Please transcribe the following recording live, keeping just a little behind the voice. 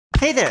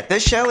Hey there,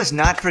 this show is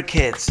not for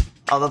kids,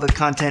 although the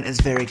content is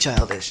very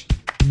childish.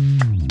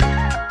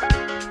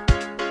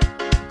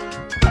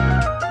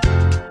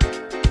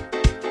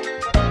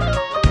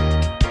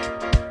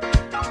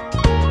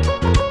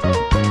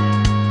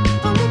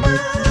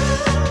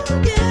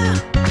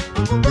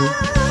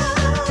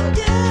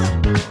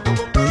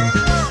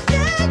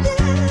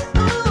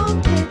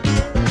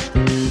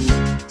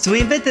 So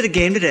we invented a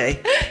game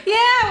today.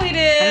 Yeah, we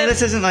did. I know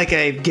this isn't like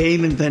a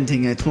game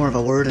inventing, it's more of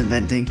a word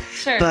inventing.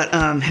 Sure. But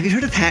have you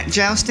heard of hat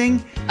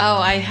jousting? Oh,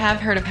 I have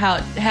heard of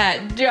hat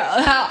jousting.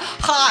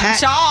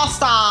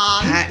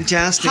 Hat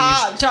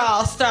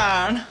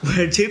jousting is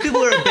where two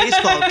people wear a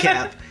baseball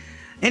cap,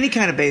 any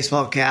kind of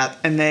baseball cap,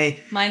 and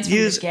they Mine's from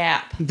use the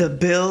Gap. the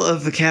bill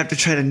of the cap to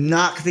try to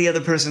knock the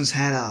other person's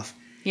hat off.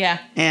 Yeah.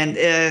 And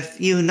if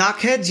you knock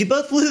heads, you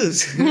both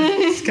lose.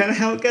 It's kind of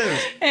how it goes.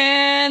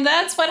 And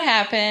that's what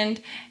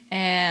happened.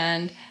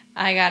 And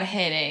I got a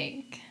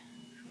headache.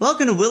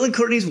 Welcome to Will and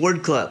Courtney's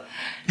Word Club.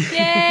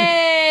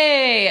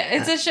 Yay!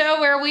 It's a show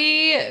where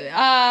we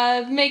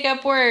make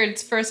up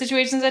words for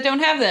situations that don't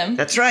have them.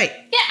 That's right.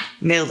 Yeah.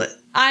 Nailed it.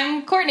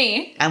 I'm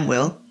Courtney. I'm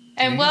Will.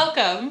 And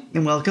welcome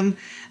And welcome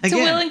again.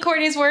 to Will and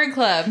Courtney's Word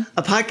Club.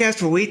 A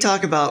podcast where we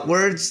talk about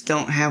words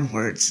don't have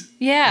words.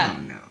 Yeah.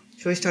 Oh, no.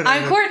 Should we start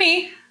I'm over?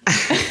 Courtney.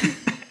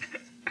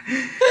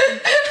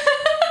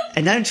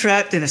 And I'm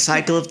trapped in a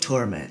cycle of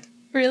torment.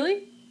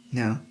 Really?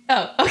 No.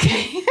 Oh,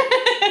 okay.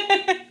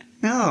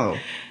 No.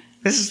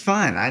 This is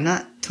fun. I'm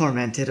not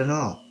tormented at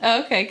all.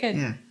 Oh, okay, good.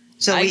 Yeah.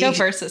 So I go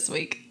first this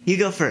week. You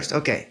go first.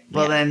 Okay.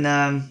 Well, Yeah.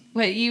 then,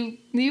 Wait, you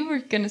were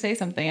going to say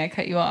something. I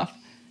cut you off.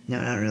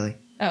 no, not really.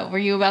 Oh, were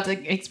you about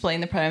to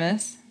explain the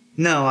premise?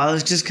 No, I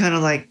was just kind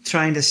of like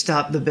trying to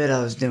stop the bit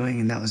I was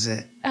doing, and that was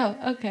it. Oh,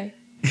 okay.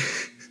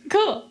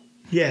 Cool.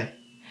 Yeah.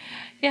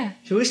 Yeah.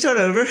 Should we start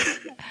over?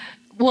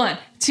 1,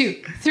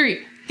 2,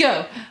 3,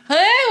 go.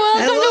 Hey,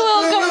 welcome to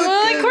Will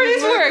and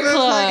Courtney's Word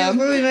Club.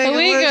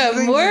 We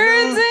got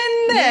words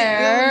in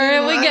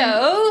there. We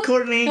go.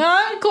 Courtney.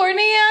 I'm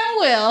Courtney. I'm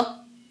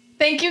Will.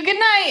 Thank you. Good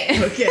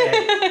night.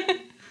 Okay.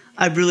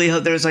 I really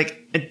hope there's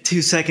like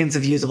 2 seconds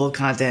of usable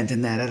content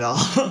in that at all.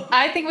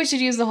 I think we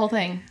should use the whole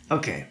thing.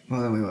 Okay.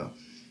 Well, then we will.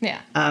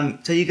 Yeah.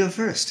 So you go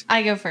first.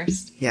 I go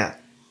first. Yeah.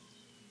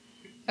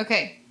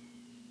 Okay.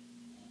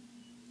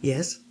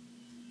 Yes?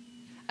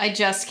 I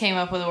just came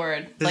up with a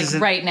word. This is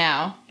like right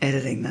now.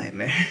 Editing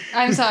nightmare.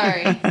 I'm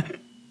sorry.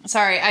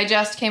 Sorry, I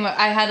just came up.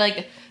 I had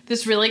like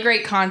this really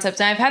great concept,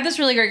 and I've had this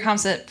really great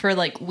concept for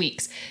like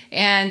weeks,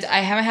 and I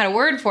haven't had a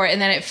word for it,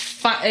 and then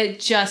it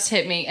just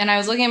hit me, and I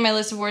was looking at my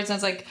list of words, and I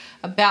was like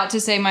about to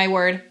say my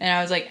word, and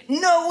I was like,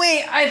 no,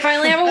 wait, I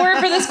finally have a word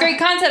for this great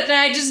concept, and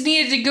I just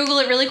needed to Google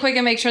it really quick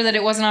and make sure that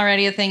it wasn't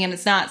already a thing, and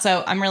it's not,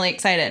 so I'm really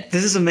excited.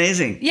 This is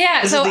amazing.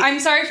 Yeah, This so is the I'm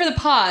sorry for the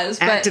pause,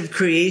 but active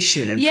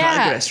creation and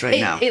progress right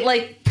now. It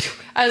like,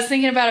 I was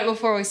thinking about it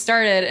before we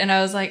started, and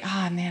I was like,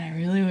 oh man, I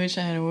really wish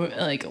I had a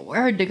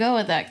word to go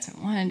with that, because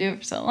I wanted to do it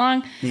for so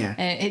long. Yeah.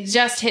 And it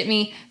just hit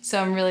me, so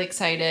I'm really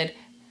excited.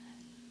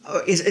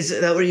 Oh, is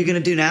that what you're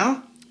going to do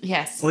now?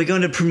 Yes. Are we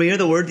going to premiere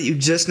the word that you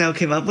just now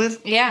came up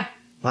with? Yeah.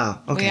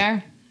 Wow. Okay. We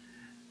are.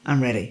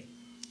 I'm ready.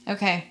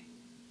 Okay.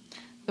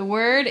 The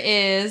word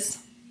is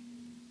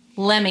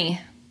Lemmy.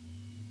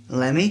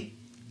 Lemmy?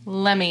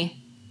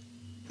 Lemmy.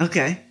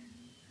 Okay.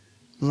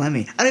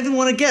 Lemmy. I don't even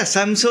want to guess.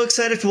 I'm so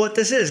excited for what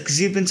this is because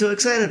you've been so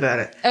excited about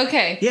it.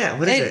 Okay. Yeah,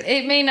 what is it?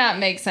 It may not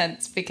make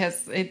sense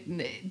because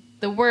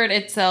the word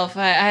itself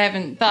I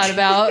haven't thought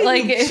about.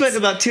 Like You've spent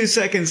about 2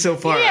 seconds so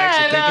far.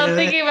 Yeah, actually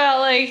thinking about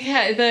like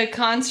the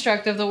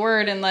construct of the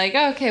word and like,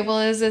 okay,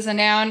 well, is this a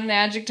noun, an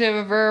adjective,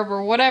 a verb,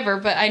 or whatever?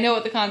 But I know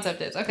what the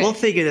concept is. Okay. We'll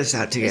figure this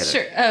out together.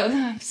 Sure. Oh,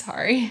 I'm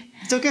sorry.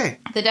 It's okay.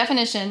 The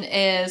definition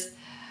is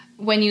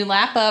when you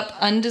lap up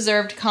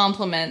undeserved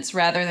compliments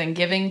rather than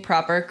giving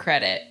proper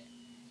credit.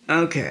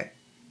 Okay.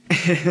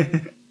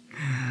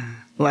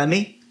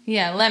 Lemmy?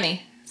 Yeah,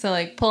 Lemmy. So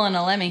like pulling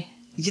a Lemmy.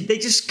 They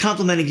just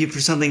complimented you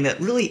for something that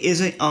really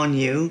isn't on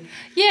you.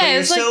 Yeah, but you're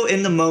it's like, so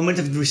in the moment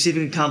of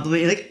receiving a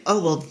compliment. You're like,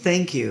 oh, well,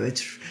 thank you.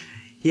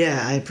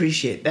 Yeah, I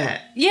appreciate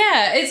that.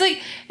 yeah, it's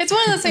like, it's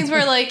one of those things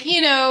where like,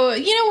 you know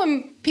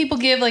when people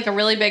give like a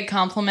really big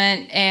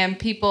compliment and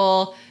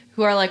people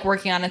who are like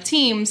working on a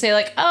team say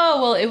like,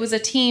 oh, well, it was a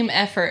team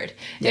effort.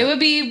 Yeah. It would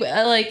be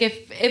like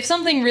if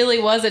something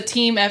really was a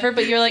team effort,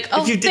 but you're like,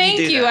 oh, thank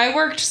you. I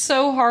worked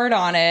so hard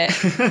on it.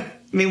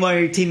 Meanwhile,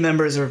 your team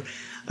members are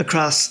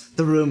across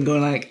the room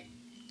going like,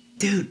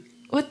 dude,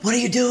 what are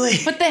you doing?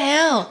 What the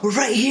hell? We're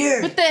right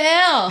here. What the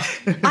hell?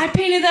 I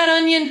painted that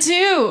onion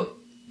too.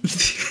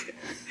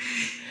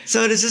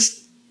 So does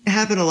this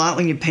happen a lot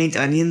when you paint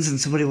onions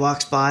and somebody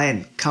walks by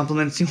and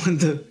compliments you on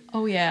the...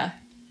 Oh, yeah.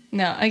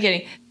 No, I'm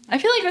kidding. I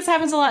feel like this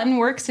happens a lot in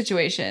work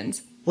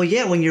situations. Well,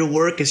 yeah, when your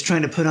work is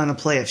trying to put on a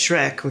play of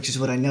Shrek, which is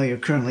what I know you're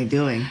currently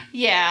doing.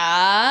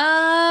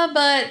 Yeah,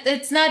 but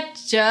it's not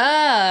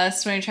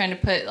just when you're trying to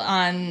put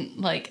on,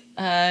 like,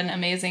 an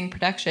amazing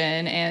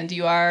production and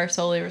you are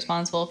solely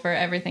responsible for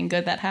everything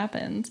good that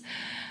happens.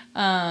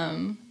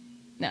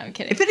 No, I'm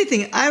kidding. If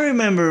anything, I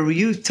remember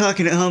you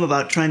talking at home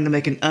about trying to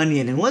make an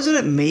onion, and wasn't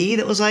it me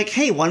that was like,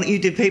 hey, why don't you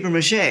do paper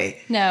mache?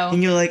 No.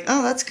 And you're like,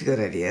 oh, that's a good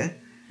idea.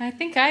 I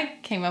think I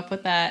came up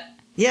with that.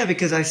 Yeah,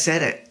 because I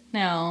said it.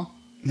 No.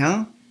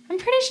 No? I'm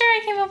pretty sure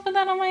I came up with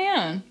that on my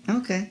own.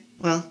 Okay.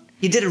 Well,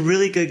 you did a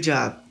really good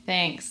job.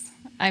 Thanks.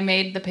 I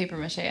made the paper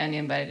mache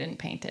onion, but I didn't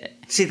paint it.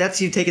 See, that's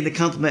you taking the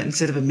compliment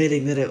instead of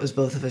admitting that it was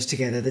both of us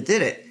together that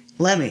did it.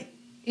 Lemmy.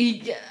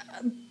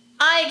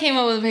 I came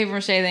up with the paper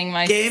mache thing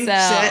myself. Game,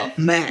 set,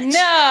 match. No,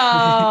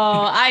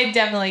 I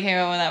definitely came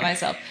up with that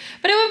myself.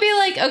 But it would be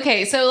like,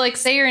 okay, so like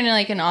say you're in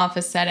like an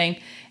office setting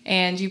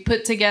and you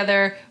put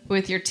together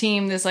with your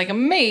team this like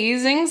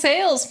amazing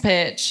sales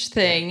pitch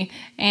thing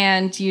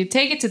and you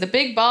take it to the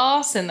big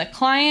boss and the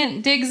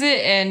client digs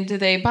it and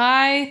they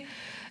buy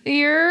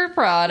your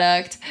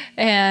product.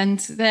 And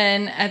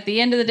then at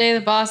the end of the day,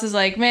 the boss is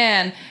like,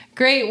 man,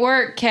 great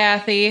work,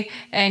 Kathy.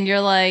 And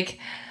you're like,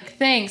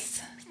 thanks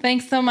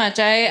so much.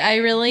 I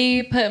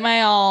really put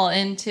my all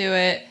into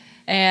it,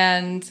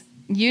 and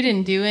you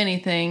didn't do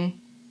anything.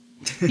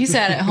 You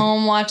sat at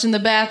home watching The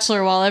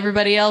Bachelor while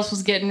everybody else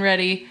was getting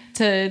ready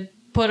to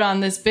put on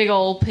this big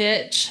old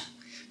pitch.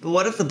 But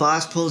what if the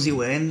boss pulls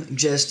you in,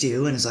 just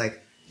you, and is like,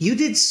 you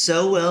did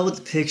so well with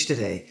the pitch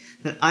today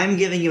that I'm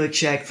giving you a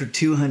check for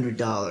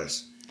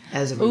 $200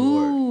 as a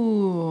reward.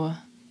 Ooh,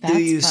 that's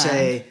Do you fun.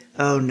 say,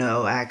 oh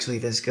no, actually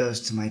this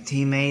goes to my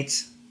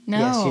teammates? No.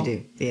 Yes, you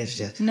do. The answer is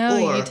yes.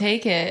 No, or you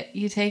take it.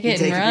 You take you it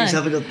take and it for run.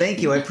 yourself and go,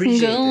 thank you, I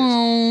appreciate Go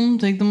on,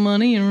 take the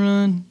money and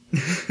run.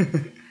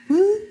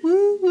 Woo,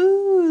 woo,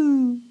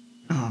 woo.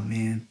 Oh,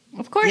 man.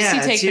 Of course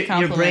you take the your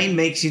compliment. brain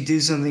makes you do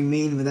something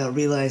mean without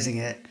realizing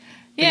it.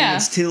 Yeah. And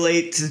it's too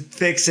late to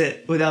fix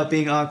it without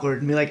being awkward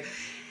and be like,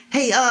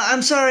 hey,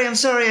 I'm sorry.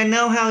 I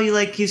know how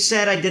you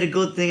said I did a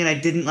good thing and I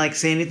didn't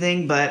say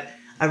anything, but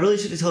I really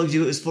should have told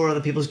you it was for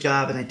other people's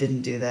job and I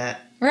didn't do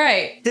that.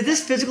 Right. Did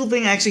this physical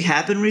thing actually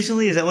happen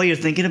recently? Is that why you're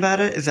thinking about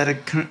it? Is that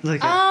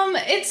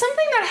It's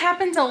something that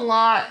happens a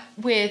lot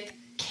with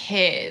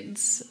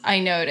kids, I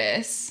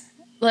notice.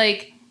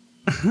 Like,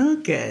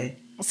 okay.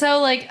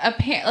 so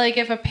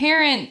if a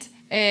parent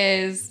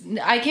is,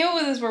 I came up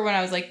with this word when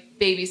I was like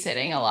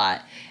babysitting a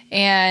lot,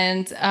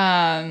 and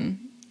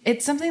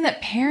it's something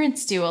that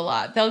parents do a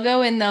lot. They'll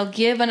go and they'll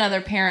give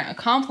another parent a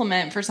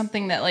compliment for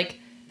something that like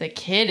the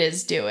kid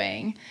is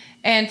doing.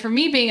 And for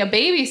me, being a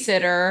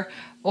babysitter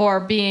or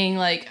being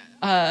like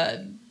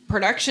a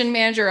production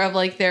manager of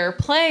like their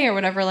play or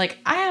whatever, like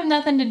I have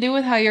nothing to do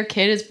with how your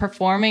kid is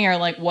performing or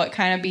like what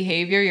kind of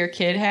behavior your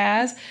kid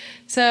has.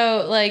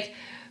 So like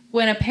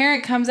when a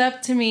parent comes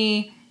up to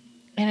me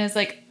and is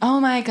like, oh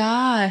my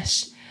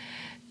gosh,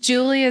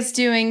 Julia's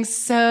doing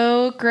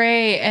so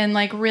great and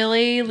like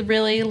really,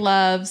 really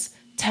loves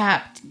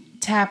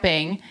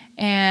tapping.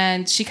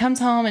 And she comes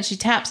home and she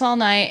taps all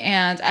night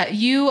and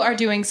you are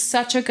doing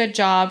such a good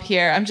job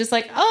here. I'm just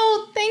like,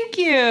 oh, thank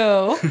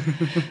you.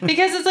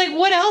 Because it's like,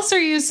 what else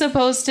are you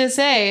supposed to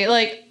say?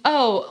 Like,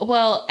 oh,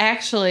 well,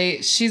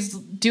 actually, she's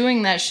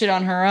doing that shit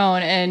on her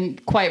own.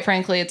 And quite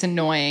frankly, it's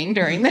annoying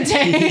during the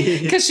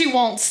day because she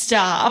won't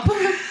stop.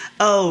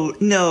 Oh,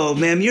 no,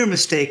 ma'am, you're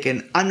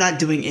mistaken. I'm not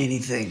doing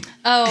anything.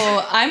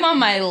 Oh, I'm on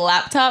my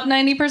laptop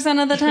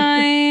 90% of the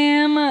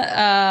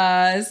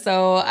time.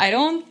 So I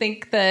don't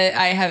think that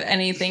I have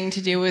anything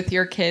to do with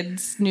your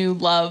kid's new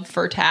love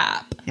for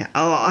tap. Yeah.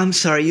 Oh, I'm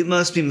sorry. You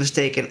must be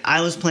mistaken.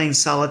 I was playing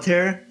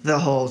solitaire the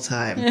whole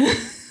time.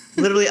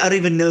 Literally, I don't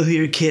even know who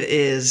your kid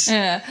is.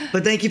 Yeah.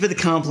 But thank you for the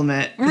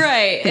compliment.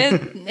 Right.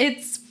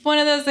 It's one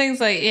of those things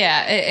like,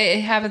 yeah,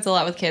 it happens a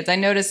lot with kids. I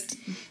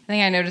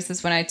think I noticed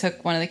this when I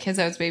took one of the kids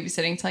I was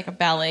babysitting to like a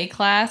ballet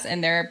class,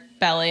 and their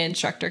ballet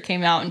instructor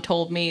came out and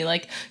told me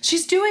like,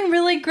 she's doing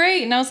really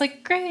great. And I was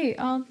like, great.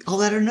 I'll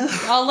let her know.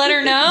 I'll let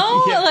her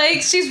know. Yeah.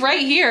 Like, she's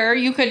right here.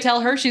 You could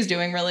tell her she's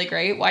doing really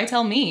great. Why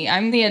tell me?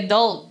 I'm the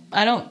adult.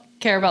 I don't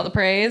care about the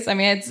praise. I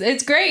mean,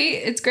 it's great.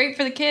 It's great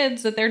for the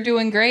kids that they're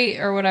doing great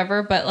or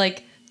whatever. But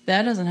like,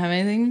 that doesn't have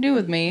anything to do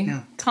with me.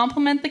 No.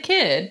 Compliment the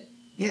kid.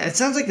 Yeah, it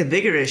sounds like the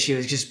bigger issue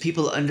is just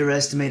people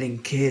underestimating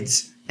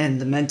kids and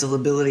the mental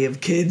ability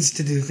of kids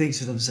to do things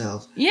for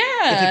themselves. Yeah.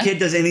 If a kid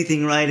does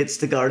anything right, it's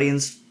the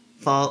guardian's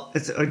fault.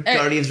 It's a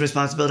guardian's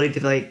responsibility to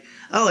be like,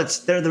 oh,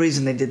 they're the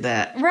reason they did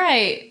that.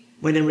 Right.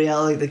 When in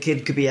reality, the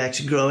kid could be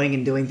actually growing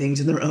and doing things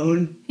on their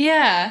own.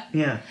 Yeah.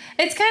 Yeah.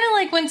 It's kind of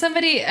like when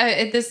somebody,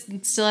 this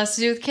still has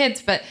to do with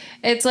kids, but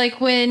it's like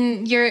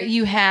when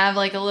you have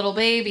like a little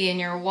baby and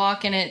you're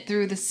walking it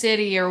through the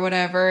city or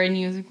whatever, and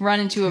you run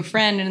into a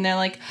friend and they're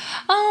like,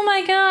 oh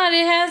my God,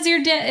 it has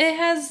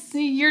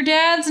your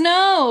dad's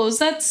nose.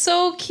 That's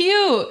so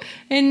cute.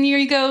 And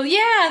you go,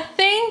 yeah,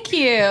 thank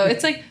you.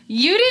 It's like,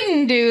 you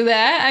didn't do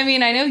that. I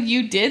mean, I know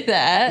you did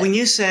that. When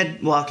you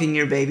said walking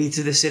your baby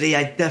to the city,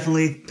 I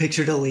definitely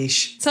pictured a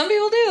leash. Some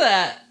people do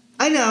that.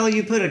 I know,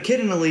 you put a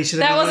kid in a leash.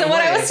 That wasn't what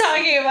I was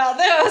talking about.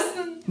 That was...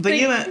 But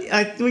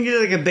when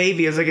you're like a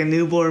baby, it was like a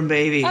newborn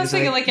baby. I was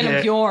thinking like in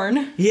a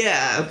Bjorn.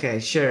 Yeah, okay,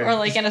 sure. Or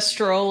like in a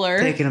stroller.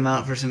 Taking them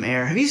out for some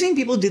air. Have you seen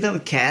people do that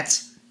with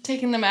cats?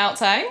 Taking them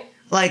outside?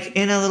 Like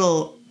in a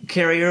little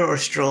carrier or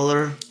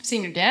stroller. I've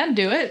seen your dad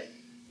do it.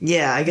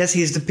 Yeah, I guess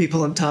he's the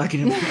people I'm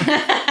talking about.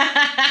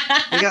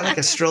 They got like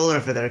a stroller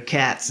for their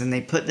cats, and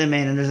they put them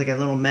in, and there's like a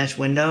little mesh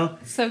window,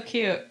 So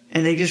cute.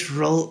 and they just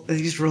roll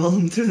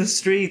them through the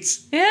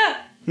streets.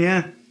 Yeah.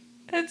 Yeah,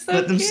 It's so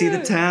let them cute. see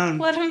the town.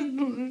 Let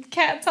them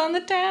cats on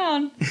the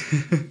town.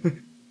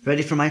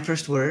 Ready for my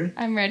first word?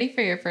 I'm ready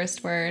for your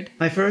first word.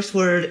 My first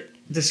word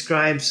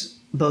describes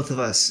both of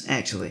us,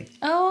 actually.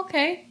 Oh,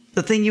 okay.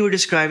 The thing you were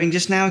describing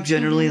just now,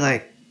 generally,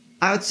 like,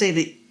 I would say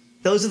that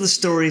those are the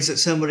stories that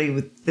somebody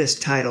with this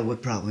title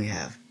would probably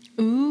have.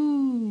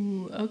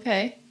 Ooh,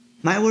 okay.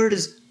 My word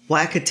is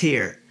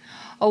wacketeer.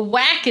 A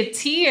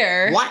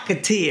wacketeer.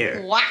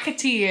 Wacketeer.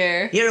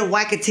 Wacketeer. You're a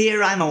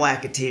wacketeer, I'm a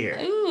wacketeer.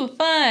 Ooh,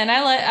 fun.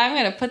 I'm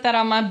going to put that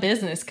on my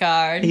business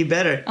card. You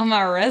better. On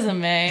my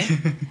resume.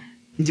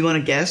 Do you want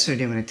to guess or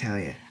do you want to tell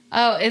you?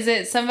 Oh, is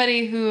it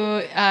somebody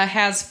who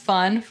has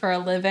fun for a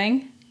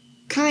living?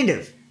 Kind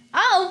of.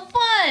 Oh,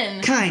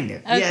 fun. Kind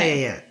of.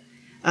 Okay. Yeah.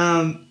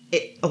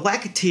 A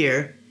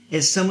wacketeer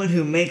is someone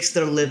who makes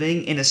their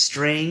living in a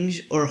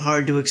strange or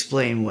hard to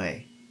explain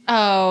way.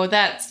 Oh,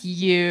 that's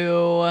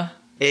you.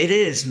 It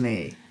is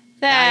me.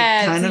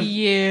 That's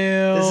you.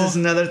 This is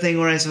another thing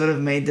where I sort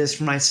of made this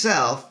for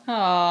myself.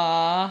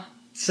 Aww.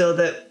 So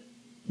that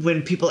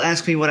when people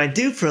ask me what I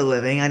do for a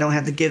living, I don't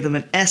have to give them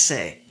an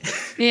essay.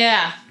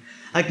 Yeah.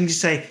 I can just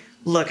say,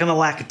 look, I'm a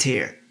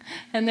wacketeer.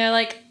 And they're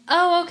like,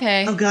 oh,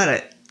 okay. Oh, got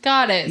it.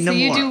 Got it. No so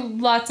you more. do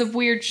lots of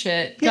weird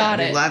shit. Yeah, Got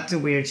I do it. lots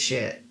of weird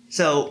shit.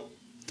 So,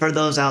 for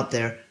those out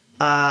there,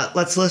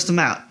 let's list them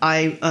out.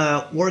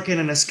 I work in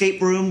an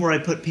escape room where I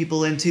put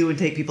people into and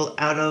take people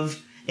out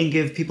of and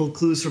give people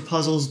clues for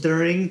puzzles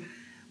during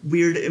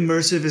weird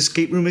immersive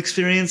escape room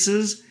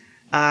experiences.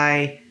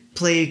 I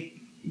play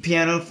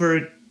piano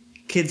for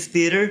kids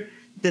theater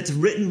that's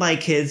written by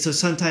kids, so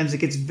sometimes it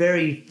gets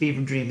very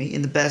fever dreamy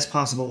in the best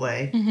possible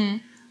way.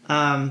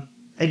 Mm-hmm.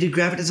 I do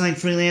graphic design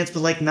freelance,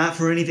 but like not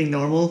for anything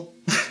normal.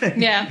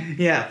 Yeah.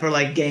 Yeah, for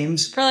like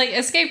games. For like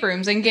escape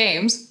rooms and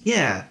games.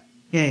 Yeah.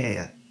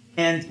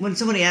 And when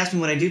somebody asks me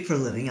what I do for a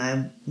living,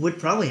 I would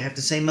probably have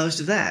to say most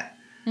of that.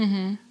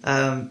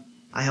 Mm-hmm.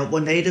 I hope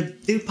one day to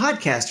do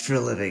podcasts for a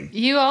living.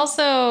 You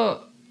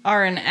also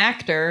are an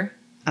actor.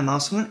 I'm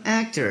also an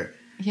actor.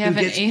 You have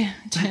an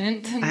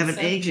agent. I have an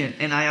agent,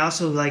 and I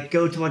also like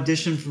go to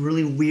audition for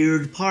really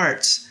weird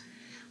parts.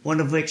 One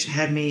of which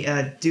had me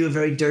do a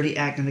very dirty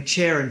act in a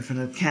chair in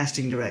front of the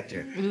casting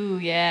director. Ooh,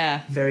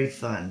 yeah. Very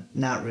fun.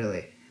 Not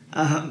really.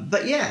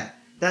 But yeah,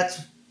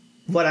 that's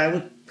what I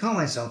would call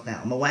myself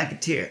now. I'm a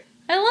wacketeer.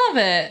 I love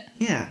it.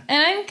 Yeah.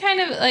 And I'm kind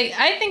of like,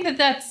 I think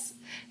that's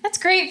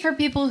great for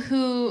people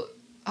who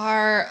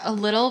are a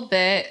little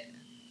bit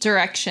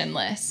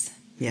directionless.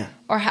 Yeah.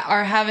 Or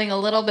are having a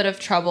little bit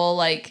of trouble,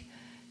 like,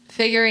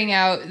 figuring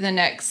out the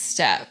next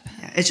step.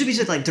 Yeah. It should be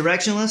said like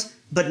directionless,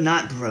 but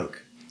not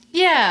broke.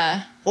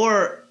 Yeah.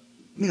 Or,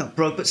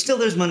 broke, but still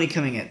there's money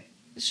coming in.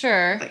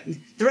 Sure. Like,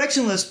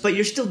 directionless, but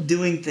you're still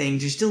doing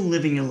things. You're still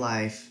living your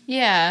life.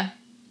 Yeah.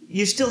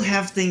 You still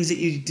have things that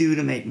you do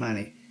to make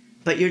money.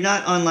 But you're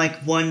not on, like,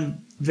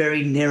 one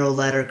very narrow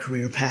ladder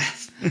career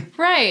path.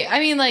 Right. I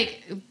mean,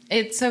 like,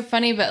 it's so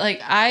funny, but,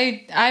 like,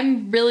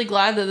 I'm really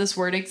glad that this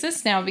word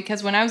exists now,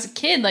 because when I was a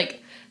kid,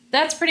 like,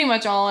 that's pretty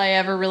much all I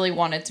ever really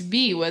wanted to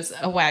be was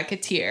a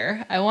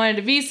wacketeer. I wanted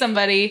to be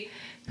somebody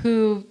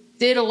who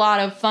did a lot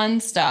of fun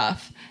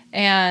stuff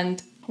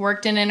and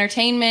worked in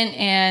entertainment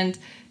and,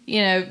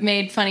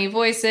 made funny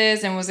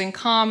voices and was in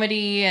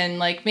comedy and,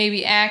 like,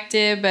 maybe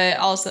acted, but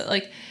also,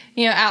 like,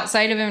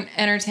 outside of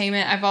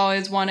entertainment, I've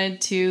always wanted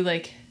to,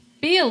 like,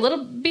 be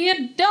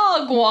a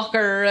dog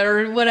walker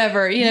or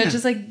whatever,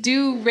 just, like,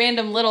 do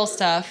random little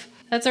stuff.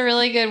 That's a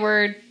really good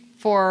word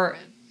for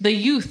the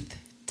youth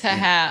to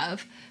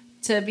have,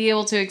 to be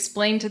able to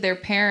explain to their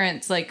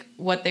parents, like,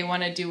 what they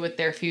want to do with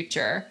their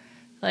future.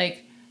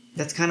 Like,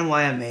 that's kind of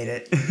why I made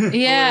it.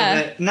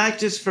 Yeah. Not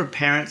just for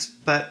parents,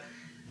 but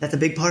that's a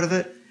big part of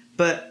it.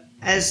 But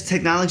as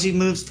technology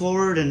moves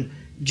forward and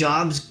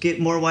jobs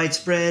get more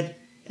widespread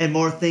and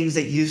more things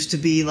that used to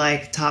be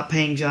like top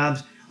paying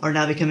jobs are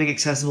now becoming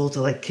accessible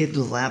to like kids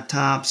with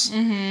laptops.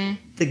 Mm-hmm.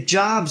 The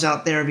jobs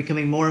out there are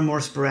becoming more and more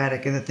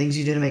sporadic, and the things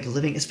you do to make a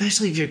living,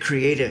 especially if you're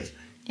creative.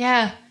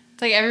 Yeah.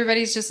 It's like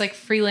everybody's just like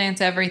freelance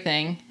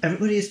everything.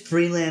 Everybody is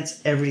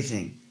freelance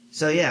everything.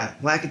 So yeah,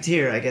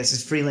 wacketeer, I guess,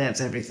 is freelance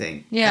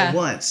everything. Yeah. At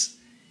once.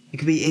 It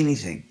could be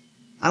anything.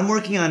 I'm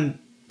working on,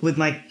 with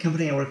my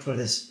company I work for,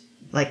 this,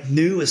 like,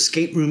 new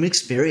escape room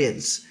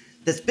experience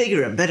that's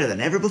bigger and better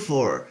than ever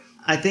before.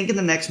 I think in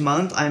the next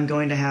month, I'm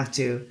going to have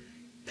to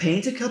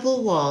paint a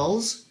couple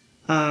walls,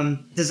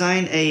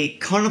 design a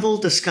carnival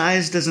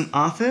disguised as an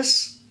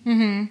office,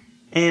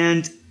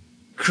 and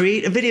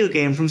create a video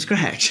game from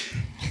scratch.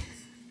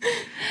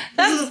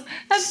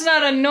 That's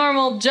not a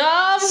normal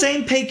job.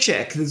 Same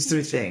paycheck, those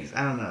three things.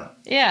 I don't know.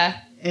 Yeah.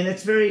 And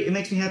it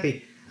makes me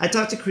happy. I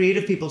talk to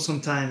creative people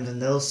sometimes,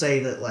 and they'll say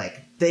that,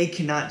 like, they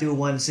cannot do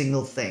one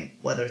single thing,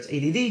 whether it's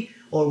ADD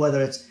or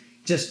whether it's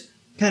just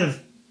kind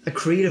of a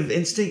creative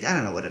instinct. I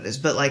don't know what it is,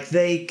 but, like,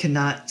 they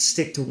cannot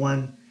stick to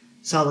one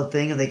solid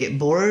thing, and they get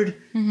bored,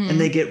 and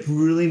they get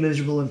really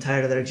miserable and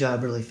tired of their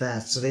job really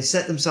fast. So they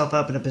set themselves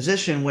up in a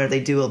position where they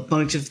do a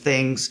bunch of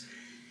things.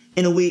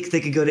 In a week, they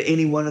could go to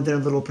any one of their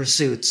little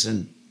pursuits,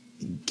 and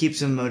keeps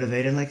them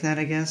motivated like that,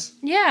 I guess.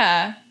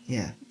 Yeah.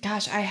 Yeah.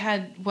 Gosh, I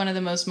had one of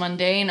the most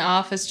mundane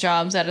office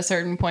jobs at a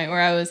certain point where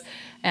I was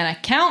an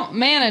account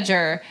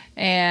manager,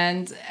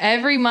 and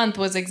every month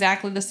was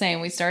exactly the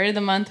same. We started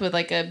the month with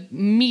like a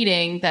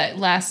meeting that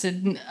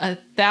lasted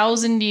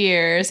 1,000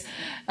 years,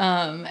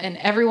 and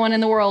everyone in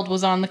the world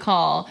was on the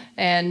call,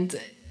 and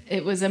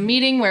it was a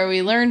meeting where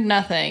we learned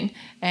nothing,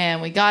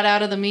 and we got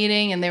out of the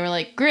meeting and they were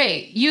like,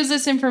 great, use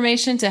this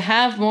information to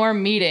have more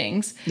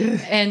meetings.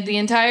 And the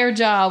entire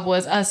job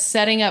was us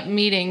setting up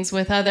meetings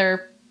with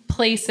other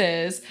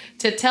places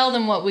to tell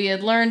them what we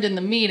had learned in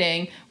the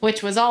meeting,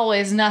 which was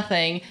always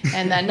nothing,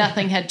 and that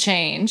nothing had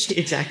changed.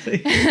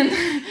 Exactly.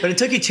 But it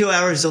took you 2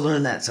 hours to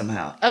learn that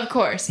somehow. Of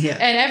course. Yeah.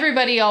 And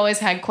everybody always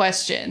had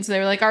questions. They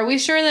were like, are we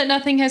sure that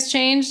nothing has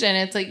changed? And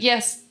it's like,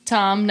 yes,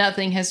 Tom,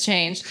 nothing has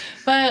changed.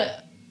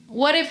 But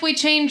what if we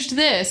changed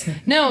this?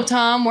 No,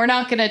 Tom, we're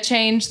not going to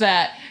change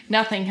that.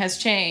 Nothing has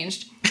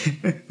changed.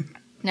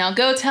 Now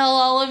go tell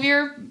all of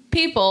your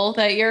people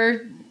that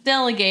you're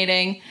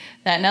delegating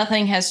that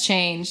nothing has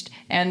changed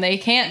and they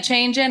can't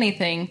change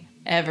anything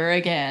ever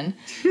again.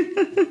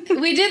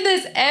 We did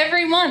this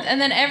every month, and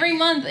then every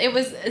month it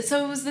was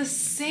the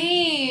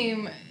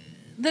same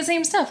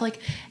stuff. Like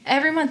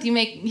every month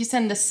you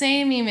send the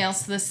same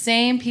emails to the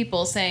same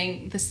people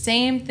saying the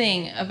same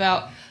thing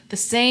about the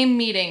same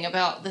meeting,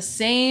 about the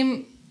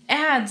same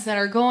ads that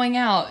are going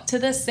out to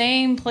the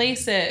same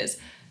places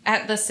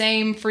at the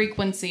same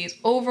frequencies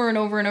over and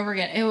over and over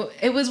again.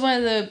 It was one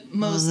of the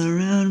most... All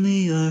around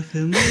me are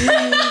familiar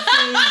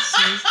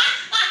faces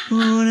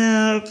on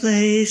our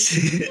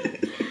place. It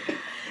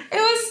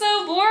was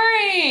so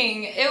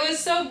boring.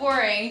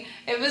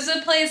 It was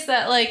a place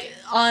that, like,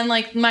 on,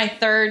 like, my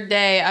third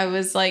day, I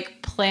was,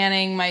 like,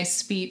 planning my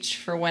speech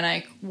for when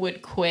I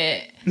would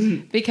quit.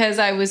 Because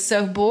I was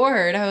so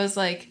bored. I was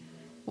like...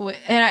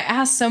 And I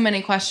asked so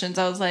many questions.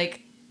 I was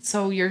like,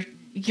 so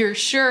you're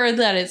sure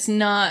that it's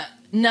not...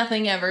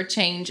 Nothing ever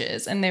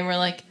changes. And they were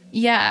like,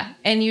 yeah,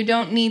 and you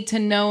don't need to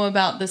know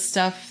about the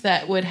stuff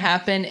that would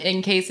happen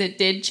in case it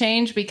did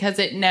change, because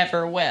it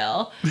never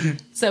will.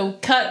 So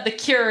cut the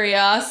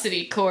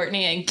curiosity,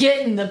 Courtney, and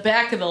get in the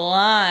back of the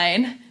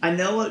line. I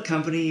know what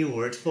company you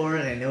worked for,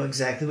 and I know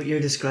exactly what you're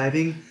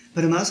describing,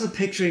 but I'm also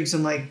picturing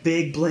some, like,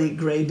 big blank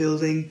gray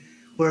building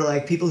where,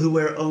 like, people who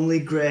wear only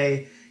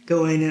gray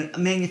go in and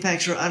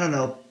manufacture, I don't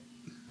know,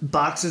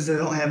 boxes that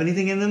don't have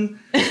anything in them.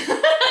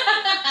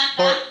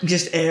 Or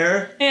just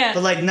air. Yeah.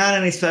 But, like, not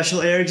any special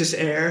air, just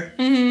air.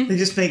 Mm-hmm. They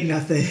just make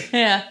nothing.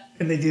 Yeah.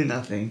 And they do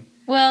nothing.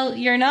 Well,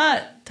 you're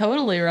not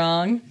totally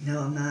wrong.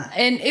 No, I'm not.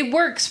 And it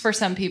works for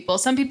some people.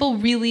 Some people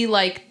really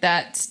like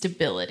that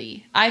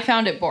stability. I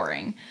found it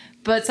boring.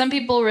 But some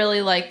people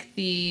really like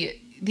the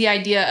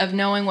idea of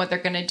knowing what they're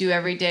going to do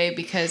every day,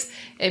 because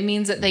it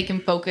means that they can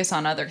focus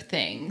on other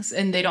things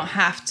and they don't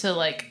have to,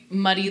 like,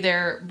 muddy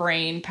their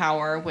brain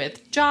power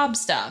with job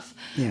stuff.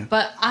 Yeah.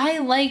 But I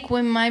like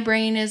when my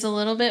brain is a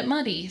little bit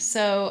muddy.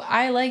 So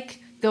I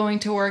like going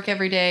to work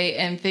every day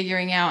and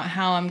figuring out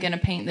how I'm going to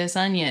paint this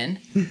onion.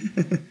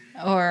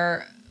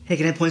 Or... Hey,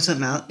 can I point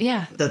something out?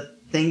 Yeah. The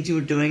things you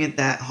were doing at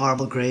that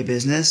horrible gray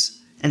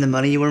business and the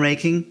money you were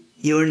making,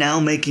 you are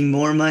now making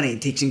more money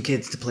teaching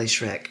kids to play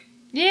Shrek.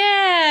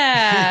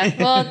 Yeah.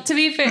 Well, to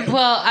be fair,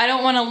 I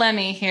don't want to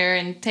Lemmy here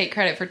and take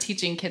credit for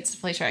teaching kids to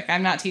play Shrek.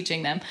 I'm not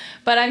teaching them.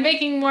 But I'm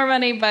making more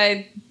money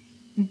by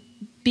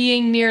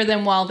being near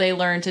them while they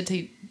learn to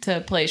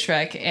play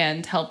Shrek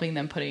and helping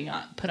them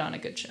put on a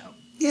good show.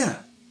 Yeah.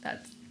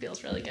 That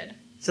feels really good.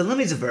 So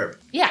Lemmy's a verb.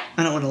 Yeah.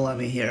 I don't want to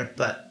Lemmy here,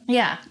 but...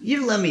 Yeah.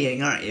 You're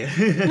Lemmying, aren't you?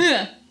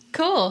 Yeah.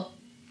 Cool.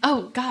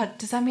 Oh, God.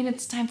 Does that mean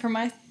it's time for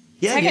my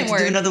second you have to word?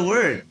 do another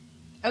word.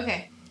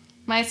 Okay.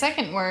 My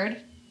second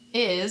word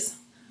is...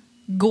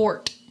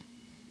 Gort.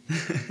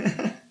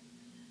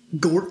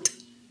 Gort?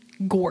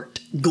 Gort.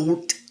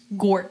 Gort.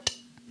 Gort.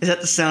 Is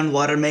that the sound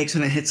water makes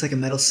when it hits like a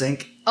metal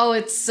sink? Oh,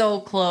 it's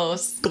so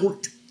close.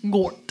 Gort.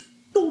 Gort.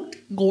 Gort.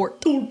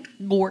 Gort. Gort.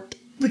 Gort.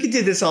 We could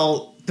do this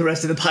all the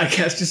rest of the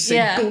podcast. Just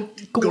say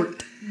Gort.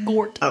 Gort.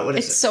 Gort. Oh, what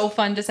is it's so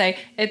fun to say.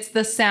 It's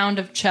the sound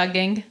of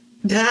chugging.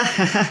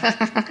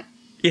 Yeah.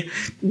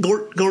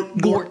 Gort. Gort.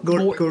 Gort.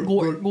 Gort. Gort.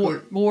 Gort.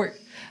 Gort. Gort.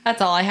 That's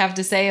all I have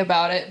to say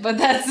about it. But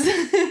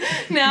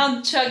that's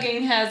now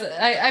chugging has.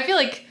 I feel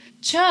like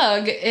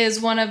chug is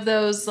one of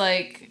those,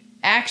 like,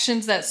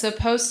 actions that's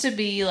supposed to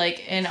be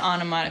like an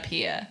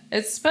onomatopoeia.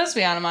 It's supposed to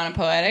be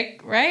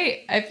onomatopoetic, right?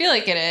 I feel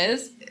like it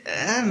is.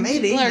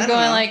 Maybe. People are I don't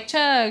going know. like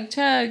chug,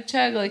 chug,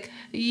 chug. Like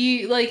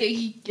you, like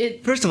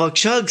it. First of all,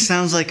 chug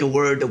sounds like a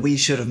word that we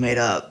should have made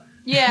up.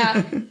 Yeah,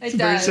 it It's a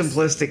does. very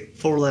simplistic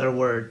 4-letter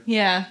word.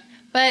 Yeah,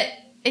 but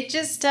it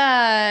just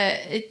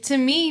to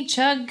me,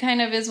 chug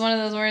kind of is one of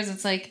those words.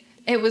 It's like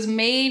it was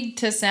made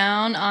to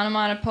sound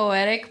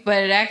onomatopoetic,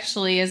 but it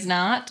actually is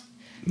not.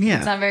 Yeah.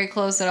 It's not very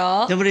close at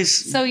all.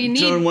 Nobody's So you need-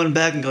 throwing one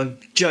back and going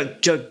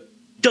chug, chug,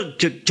 Chug,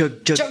 chug,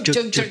 chug, chug, Chug, chug,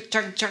 chug, chug. chug,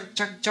 chug, chug,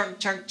 chug, chug,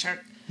 chug, chug.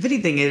 If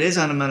anything, it is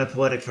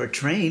onomatopoetic for a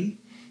train,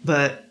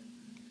 but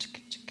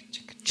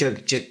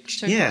chug, chug,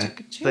 Chug, yeah.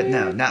 chug, chug. But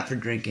no, not for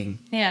drinking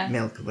Yeah.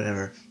 milk or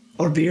whatever.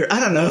 Or beer. I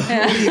don't know.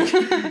 Yeah.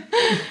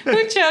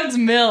 Who chugs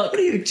milk? What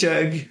do you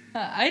chug?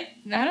 I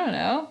don't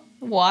know.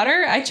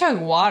 Water? I chug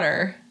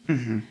water.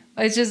 Mm-hmm.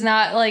 It's just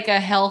not like a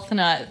health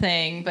nut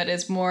thing, but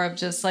it's more of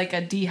just like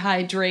a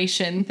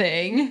dehydration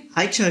thing.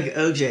 I chug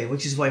OJ,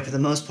 which is why for the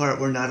most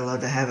part we're not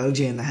allowed to have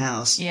OJ in the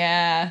house.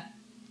 Yeah.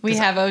 We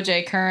have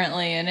OJ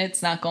currently, and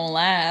it's not going to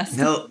last.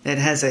 No, it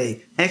has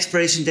a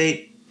expiration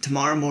date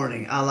tomorrow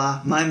morning, a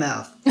la my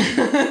mouth.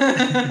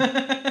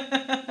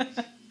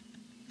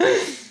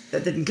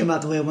 That didn't come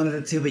out the way I wanted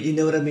it to, but you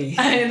know what I mean.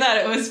 I thought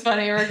it was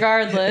funny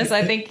regardless.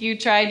 I think you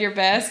tried your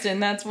best,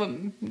 and that's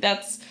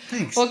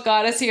Thanks. what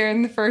got us here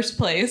in the first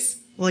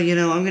place. Well, you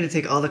know, I'm going to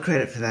take all the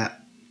credit for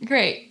that.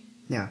 Great.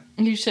 Yeah.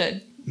 You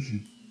should.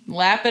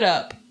 Lap it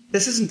up.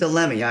 This isn't the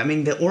Lemmy. I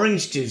mean, the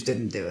orange juice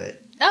didn't do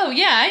it. Oh,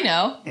 yeah, I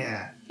know.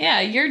 Yeah.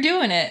 Yeah, you're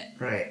doing it.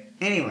 Right.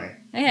 Anyway.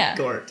 Yeah.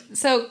 Gort.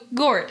 So,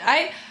 Gort.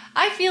 I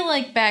feel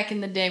like back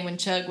in the day when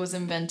chug was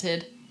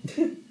invented,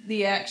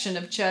 the action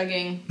of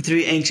chugging.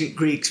 3 ancient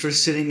Greeks were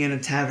sitting in a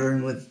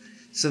tavern with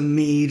some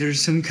mead or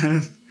some kind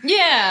of...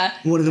 Yeah.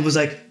 One of them was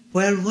like,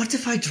 well, what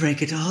if I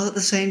drank it all at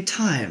the same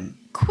time?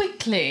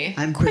 Quickly.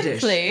 I'm Quickly.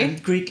 British. I'm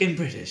Greek and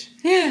British.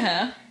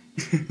 Yeah.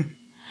 And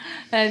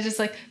I just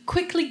like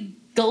quickly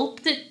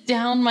gulped it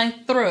down my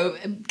throat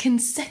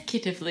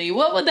consecutively.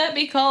 What would that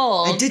be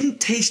called? I didn't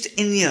taste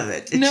any of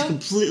it. It's No.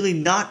 completely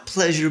not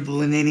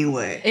pleasurable in any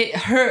way. It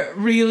hurt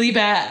really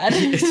bad.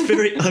 It's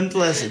very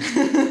unpleasant.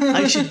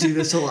 I should do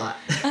this a lot.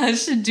 I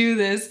should do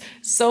this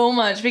so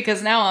much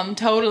because now I'm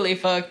totally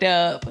fucked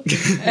up.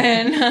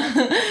 And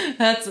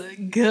that's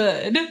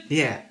good.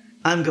 Yeah,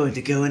 I'm going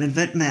to go and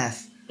invent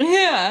math.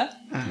 Yeah.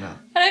 I don't know.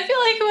 And I feel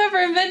like whoever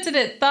invented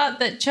it thought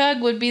that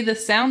chug would be the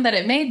sound that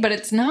it made, but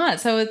it's not.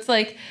 So it's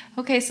like,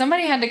 okay,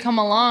 somebody had to come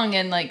along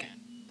and like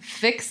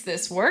fix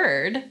this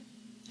word.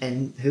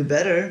 And who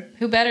better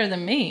Who better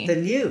than me?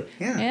 than you?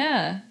 Yeah.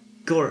 Yeah.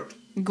 Gort.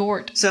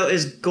 Gort. So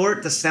is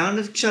Gort the sound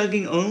of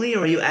chugging only,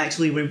 or are you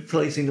actually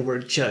replacing the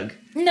word chug?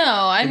 No,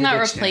 I'm In the not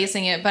dictionary.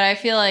 replacing it, but I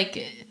feel like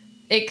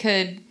it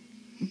could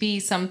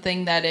be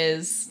something that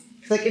is...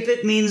 Like, if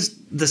it means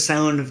the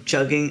sound of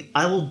chugging,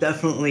 I will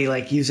definitely,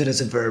 like, use it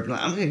as a verb.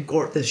 Like, I'm going to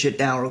Gort this shit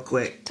down real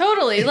quick.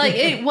 Totally.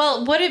 Like,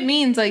 what it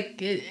means,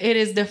 like, it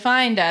is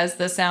defined as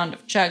the sound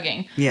of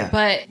chugging. Yeah.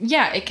 But,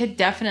 yeah, it could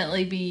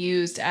definitely be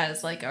used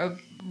as, like, a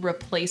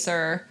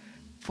replacer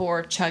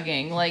for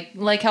chugging.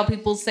 Like how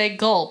people say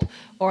gulp.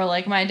 Or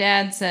like my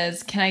dad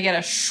says, can I get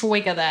a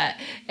swig of that?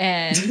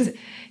 And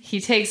he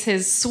takes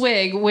his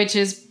swig, which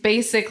is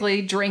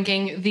basically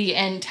drinking the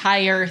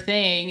entire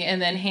thing,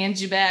 and then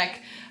hands you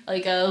back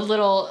like a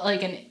little,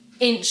 like an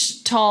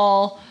inch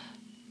tall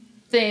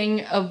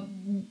thing of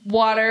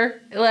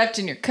water left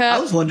in your cup.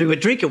 I was wondering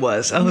what drink it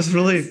was. I was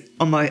really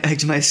on my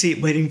edge of my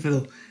seat waiting for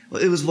the...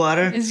 It was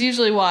water? It's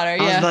usually water,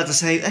 I was about to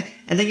say...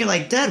 And then you're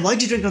like, Dad,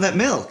 why'd you drink all that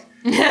milk?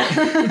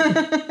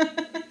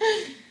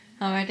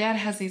 My dad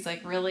has these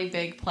like really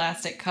big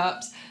plastic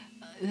cups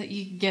that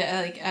you can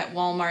get like at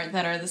Walmart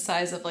that are the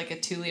size of like a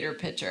 2-liter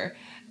pitcher.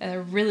 And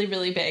they're really,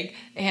 really big,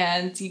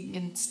 and you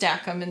can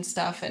stack them and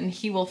stuff, and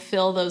he will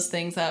fill those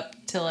things up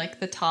to like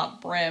the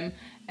top brim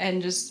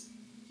and just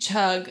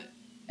chug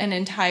an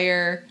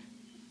entire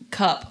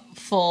cup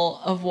full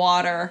of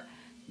water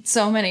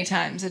so many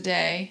times a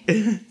day.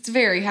 It's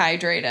very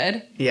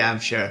hydrated. Yeah, I'm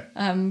sure.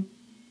 I'm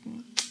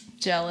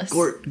jealous.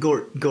 Gort.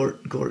 Gort.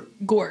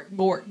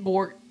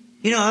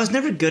 You know, I was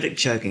never good at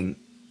chugging.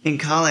 In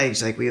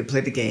college, like, we would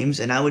play the games,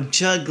 and I would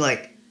chug,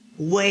 like,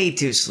 way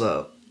too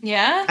slow.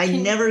 Yeah? I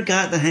never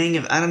got the hang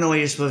of, I don't know what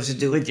you're supposed to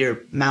do with your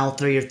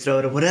mouth or your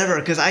throat or whatever,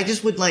 because I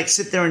just would, like,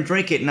 sit there and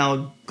drink it, and I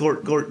would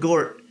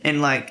gort.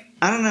 And, like,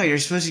 I don't know, you're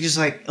supposed to just,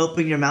 like,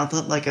 open your mouth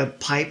up like a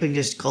pipe and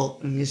just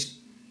gulp and just...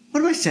 What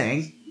am I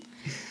saying?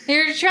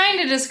 You're trying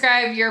to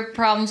describe your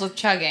problems with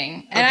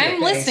chugging, and Okay,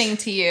 I'm thanks. listening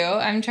to you.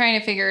 I'm trying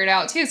to figure it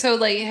out too. So,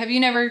 like,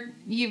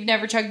 you've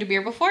never chugged a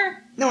beer before?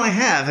 No, I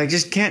have. I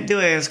just can't do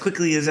it as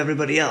quickly as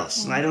everybody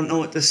else, and I don't know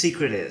what the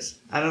secret is.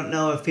 I don't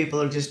know if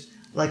people are just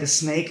like a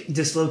snake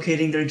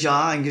dislocating their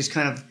jaw and just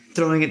kind of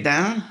throwing it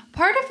down.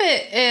 Part of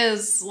it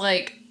is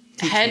like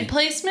head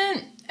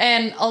placement,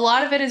 and a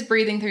lot of it is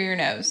breathing through your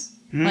nose.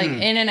 Like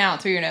in and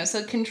out through your nose.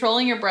 So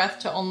controlling your breath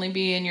to only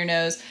be in your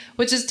nose,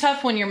 which is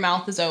tough when your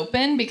mouth is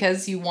open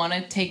because you want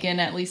to take in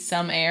at least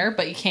some air,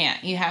 but you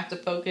can't. You have to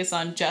focus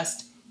on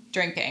just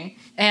drinking.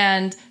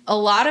 And a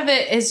lot of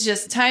it is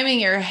just timing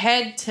your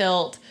head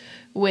tilt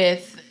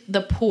with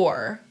the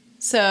pour.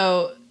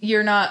 So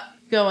you're not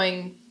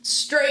going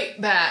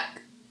straight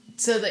back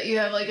so that you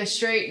have like a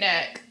straight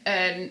neck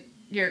and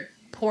you're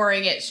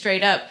pouring it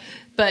straight up,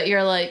 but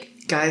you're like,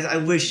 Guys, I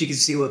wish you could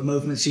see what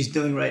movements she's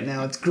doing right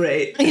now. It's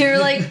great. you're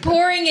like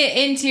pouring it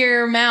into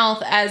your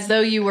mouth as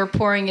though you were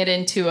pouring it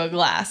into a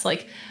glass.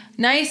 Like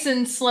nice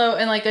and slow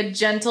and like a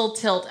gentle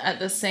tilt at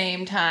the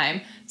same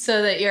time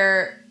so that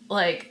you're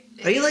like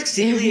Are you like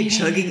secretly a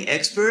chugging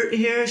expert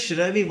here? Should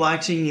I be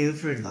watching you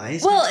for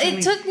advice? Well,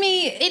 it took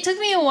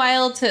me a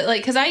while to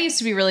like, because I used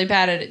to be really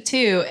bad at it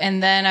too,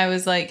 and then I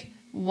was like,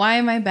 why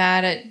am I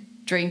bad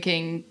at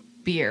drinking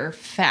beer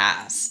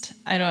fast?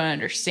 I don't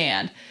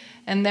understand.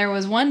 And there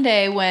was one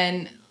day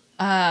when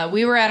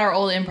we were at our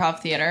old improv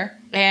theater,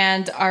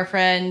 and our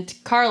friend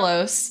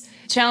Carlos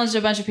challenged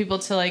a bunch of people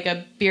to like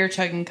a beer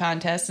chugging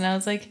contest, and I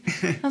was like,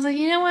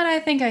 you know what? I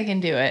think I can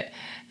do it.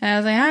 And I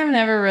was like, I've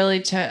never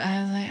really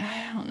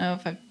I don't know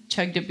if I've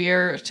chugged a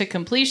beer to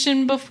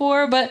completion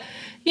before, but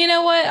you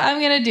know what?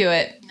 I'm going to do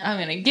it. I'm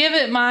going to give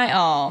it my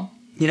all.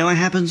 You know what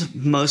happens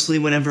mostly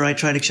whenever I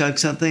try to chug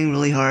something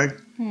really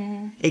hard?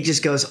 It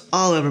just goes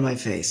all over my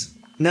face.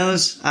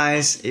 Nose,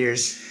 eyes,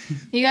 ears.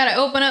 You got to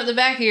open up the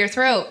back of your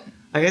throat.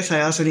 I guess I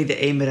also need to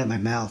aim it at my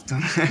mouth,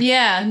 don't I?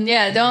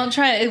 Yeah. Don't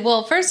try.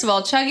 Well, first of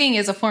all, chugging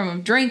is a form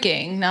of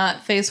drinking,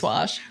 not face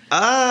wash.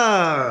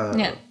 Oh.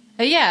 Yeah.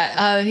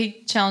 Yeah,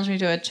 he challenged me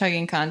to a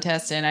chugging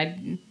contest, and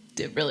I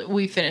did really.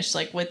 We finished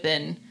like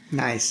within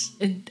Nice.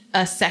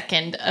 a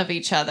second of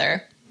each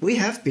other. We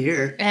have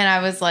beer. And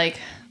I was like,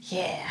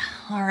 yeah,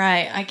 all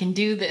right, I can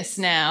do this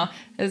now.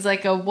 It was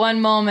like a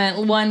one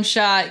moment, one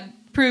shot,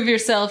 prove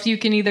yourself. You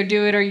can either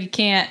do it or you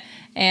can't.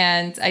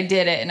 And I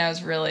did it, and I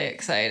was really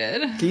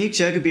excited. Can you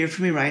chug a beer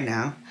for me right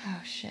now?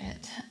 Oh,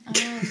 shit.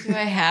 Do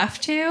I have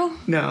to?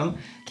 No.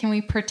 Can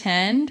we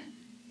pretend?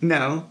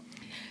 No.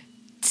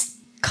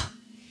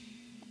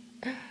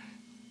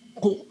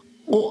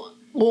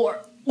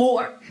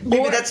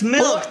 Maybe that's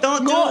milk.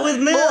 Don't do it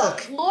with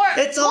milk.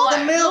 It's all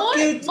the milk.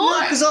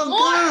 Milk is all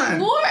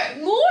gone.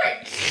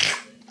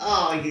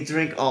 Oh, you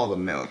drink all the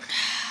milk.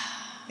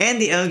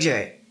 And the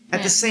OJ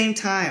at the same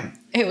time.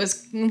 It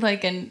was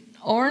like an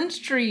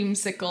orange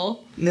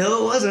dreamsicle.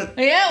 No, it wasn't.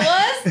 Yeah, it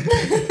was.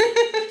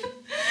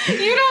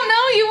 You don't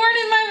know? You weren't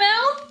in my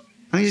mouth?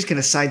 I'm just going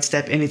to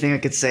sidestep anything I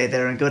could say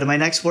there and go to my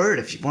next word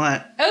if you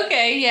want.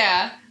 Okay,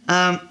 yeah.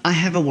 I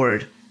have a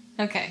word.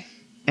 Okay.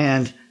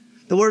 And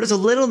the word is a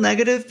little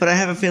negative, but I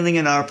have a feeling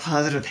in our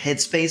positive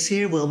headspace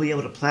here, we'll be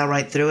able to plow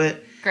right through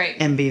it. Great.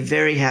 And be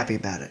very happy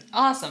about it.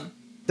 Awesome.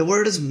 The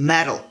word is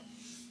mattle.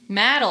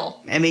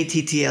 Mattle.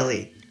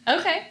 M-A-T-T-L-E.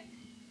 Okay.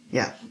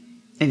 Yeah.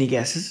 Any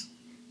guesses?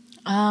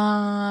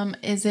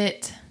 Is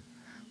it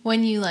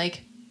when you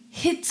like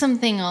hit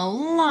something a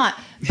lot,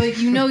 but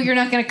you know you're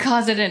not going to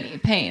cause it any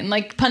pain,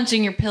 like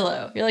punching your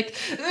pillow? You're like,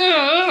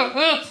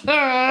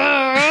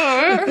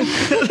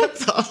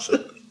 That's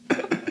awesome.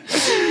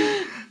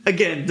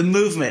 Again, the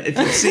movement, if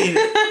you've seen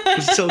it,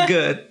 it's so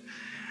good.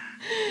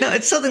 No,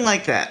 it's something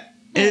like that.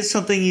 It is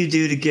something you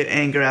do to get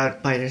anger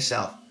out by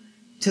yourself.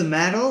 To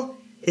mattle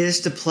is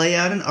to play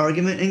out an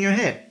argument in your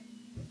head.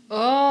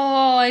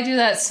 oh, I do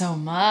that so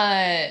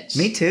much.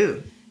 Me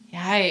too.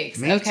 Yikes.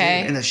 Me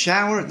okay. too. In the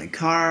shower, in the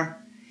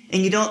car.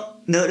 And you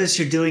don't notice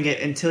you're doing it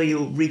until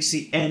you reach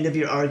the end of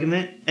your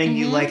argument and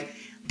you like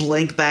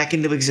blink back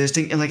into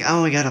existing and like,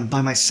 oh my God, I'm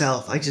by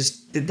myself. I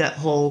just did that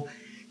whole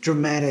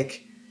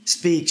dramatic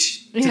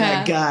speech to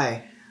that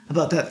guy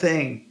about that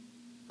thing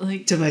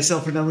like to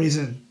myself for no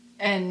reason.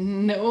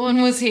 And no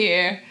one was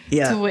here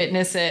to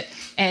witness it.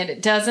 And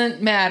it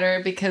doesn't matter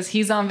because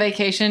he's on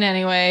vacation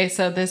anyway,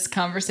 so this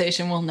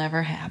conversation will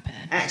never happen.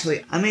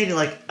 Actually, I made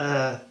like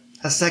a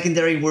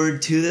secondary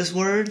word to this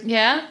word.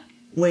 Yeah?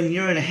 When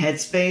you're in a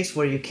headspace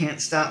where you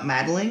can't stop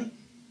mattling,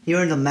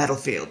 you're in the mattle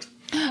field.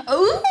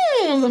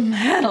 Ooh, the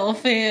mattle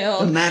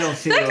field. The mattle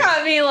field. That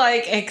got me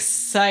like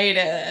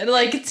excited,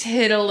 like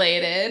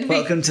titillated.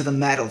 Welcome to the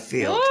mattle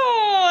field.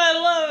 Oh, I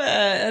love it.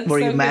 That's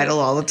where so you mattle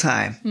good. all the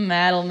time.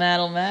 Mattle.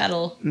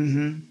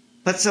 Mm-hmm.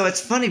 But so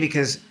it's funny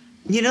because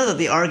you know that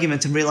the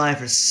arguments in real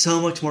life are so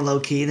much more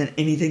low-key than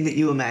anything that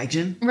you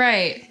imagine.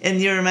 Right. In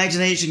your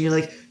imagination, you're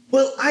like,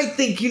 well, I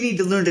think you need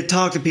to learn to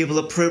talk to people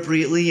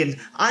appropriately, and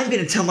I'm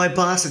going to tell my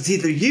boss it's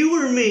either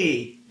you or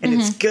me, and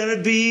it's going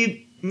to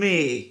be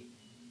me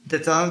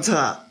that's on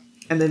top.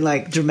 And then,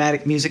 like,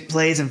 dramatic music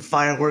plays and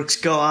fireworks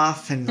go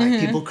off, and,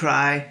 like, people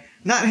cry.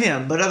 Not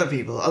him, but other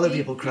people. Other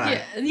people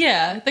cry.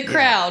 Yeah, the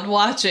crowd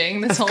watching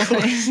this whole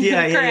thing.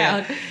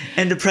 Yeah.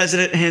 And the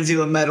president hands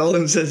you a medal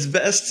and says,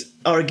 best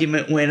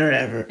argument winner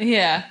ever.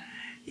 Yeah.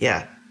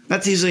 Yeah.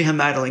 That's usually how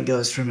mattling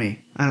goes for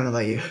me. I don't know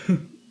about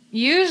you.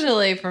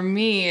 Usually for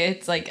me,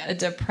 it's like a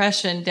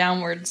depression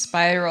downward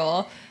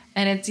spiral.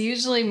 And it's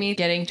usually me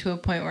getting to a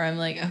point where I'm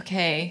like,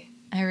 okay,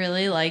 I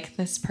really like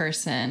this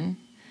person,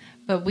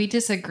 but we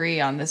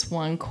disagree on this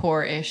one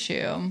core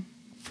issue.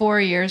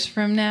 4 years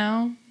from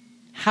now,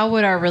 how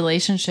would our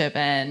relationship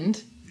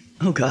end?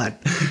 Oh, God.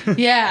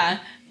 Yeah.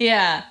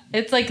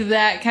 It's like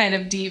that kind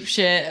of deep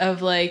shit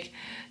of like,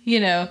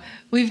 you know,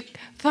 we've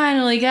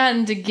finally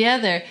gotten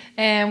together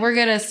and we're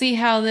going to see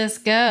how this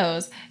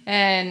goes.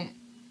 And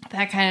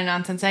that kind of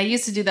nonsense. I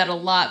used to do that a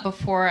lot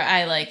before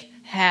I like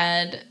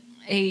had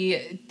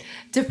a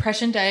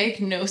depression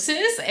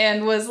diagnosis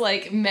and was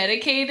like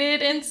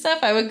medicated and stuff.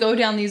 I would go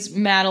down these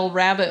mattle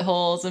rabbit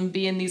holes and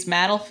be in these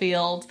mattle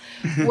fields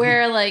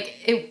where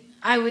like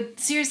I would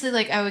seriously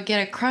like I would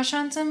get a crush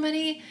on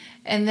somebody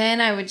and then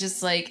I would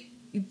just like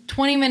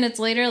 20 minutes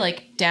later,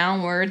 like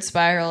downward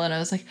spiral. And I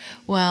was like,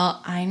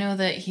 well, I know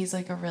that he's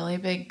like a really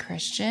big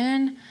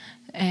Christian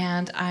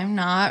and I'm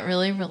not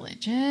really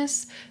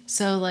religious.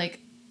 So like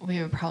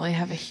we would probably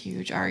have a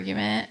huge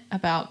argument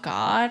about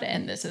God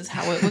and this is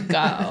how it would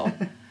go.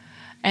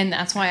 And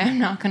that's why I'm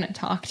not going to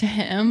talk to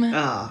him.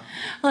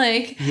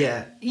 Like,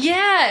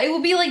 yeah, it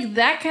would be like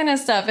that kind of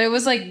stuff. It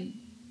was like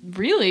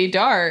really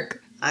dark.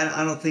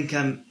 I don't think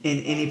I'm in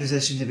any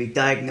position to be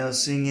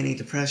diagnosing any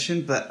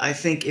depression, but I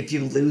think if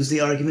you lose the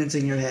arguments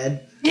in your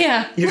head,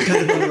 you're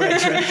kind of on the right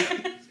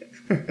track.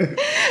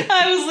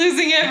 I was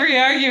losing every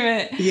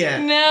argument. Yeah.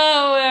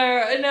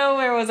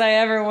 Nowhere was I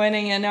ever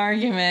winning an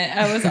argument.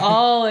 I was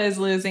always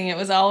losing. It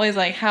was always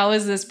like, how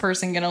is this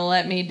person going to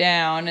let me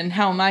down? And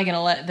how am I going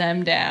to let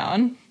them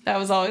down? That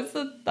was always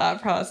the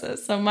thought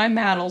process. So my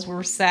maddles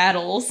were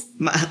saddles.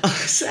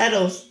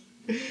 Saddles.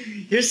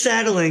 You're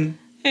saddling.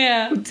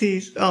 Yeah.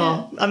 Tease.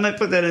 Oh, yeah. I might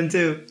put that in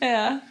too.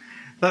 Yeah.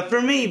 But for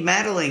me,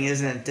 maddling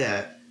isn't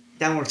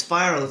downward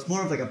spiral. It's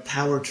more of like a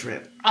power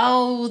trip.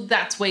 Oh,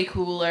 that's way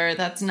cooler.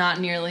 That's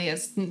not nearly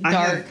as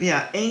dark.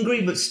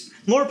 Angry, but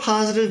more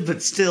positive,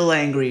 but still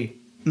angry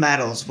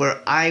maddles, where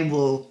I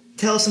will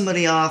tell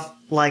somebody off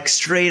like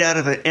straight out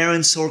of an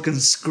Aaron Sorkin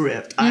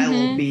script. I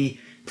will be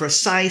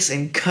precise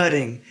and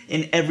cutting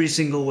in every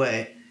single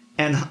way.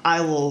 And I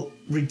will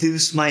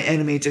reduce my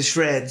enemy to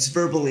shreds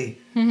verbally.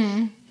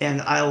 Mm-hmm.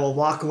 And I will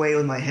walk away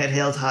with my head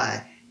held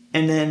high.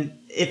 And then,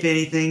 if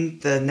anything,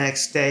 the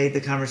next day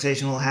the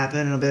conversation will happen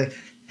and I'll be like,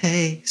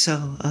 hey,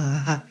 so,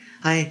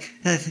 I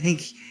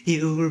think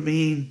you were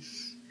mean.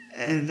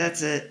 And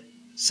that's it.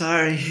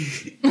 Sorry.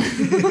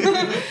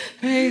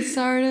 Hey,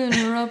 sorry to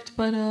interrupt,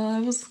 but I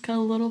was kind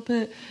of a little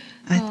bit...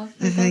 I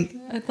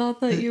thought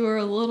that you were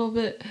a little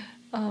bit...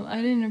 I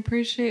didn't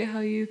appreciate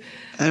how you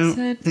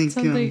said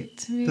something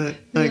to me. But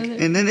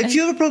and then if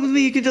you have a problem with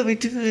me, you can tell me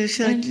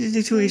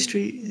the two-way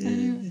street.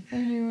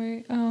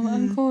 Anyway,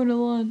 I'm going to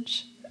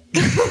lunch.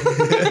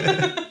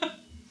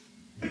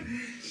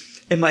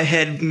 In my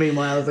head,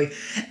 meanwhile, I was like,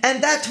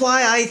 and that's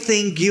why I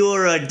think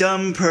you're a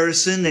dumb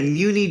person and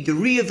you need to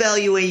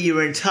reevaluate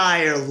your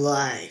entire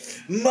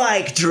life.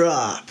 Mic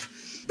drop.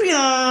 Pew,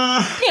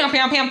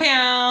 pew, pew,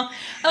 pew.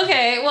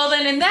 Okay, well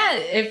then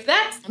if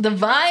that's the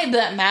vibe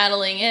that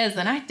maddling is,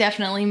 then I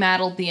definitely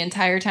maddled the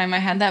entire time I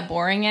had that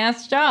boring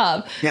ass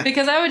job. Yeah.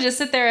 Because I would just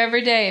sit there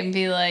every day and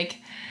be like,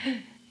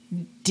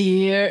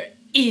 dear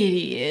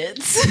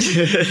idiots.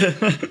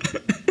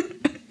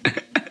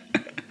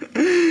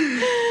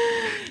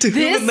 To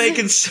whom it may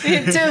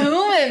concern. To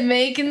whom it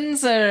may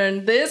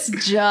concern, this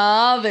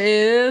job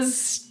is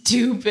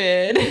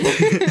stupid.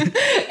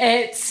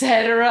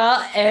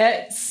 Etc.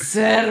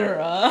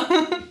 Etc.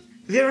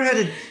 Have you ever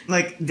had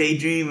a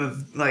daydream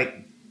of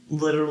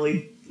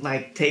literally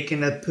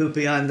taking a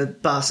poopy on the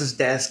boss's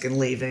desk and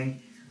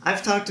leaving?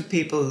 I've talked to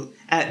people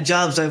at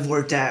jobs I've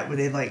worked at where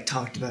they've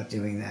talked about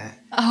doing that.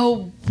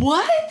 Oh,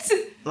 what?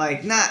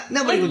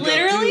 Nobody would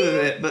go through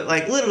with it, but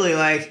literally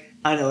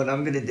I know what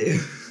I'm gonna do.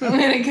 I'm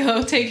gonna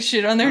go take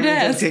shit on their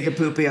desk. Take a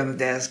poopy on the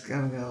desk.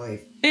 I'm gonna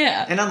leave.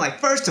 Yeah. And I'm like,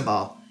 first of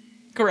all,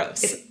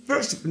 gross.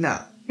 Second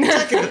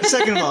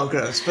of all,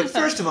 gross. But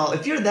first of all,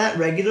 if you're that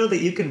regular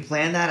that you can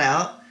plan that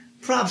out,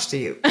 props to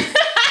you.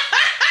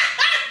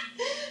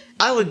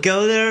 I would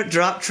go there,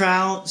 drop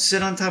trowel,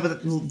 sit on top of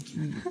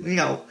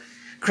the,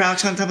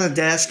 crouch on top of the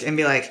desk and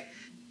be like,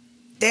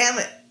 damn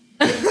it.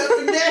 There's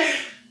nothing there.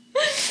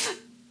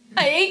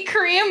 I ate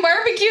Korean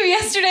barbecue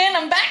yesterday and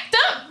I'm backed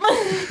up.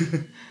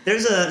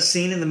 There's a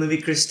scene in the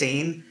movie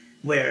Christine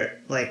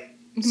where,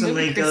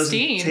 somebody goes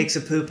and takes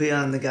a poopy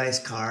on the guy's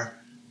car,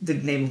 the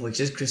name of which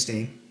is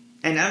Christine.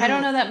 And I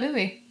don't know that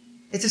movie.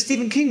 It's a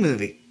Stephen King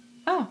movie.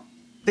 Oh.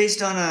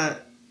 Based on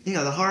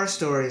the horror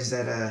stories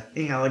that, a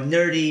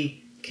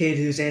nerdy kid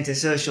who's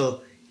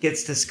antisocial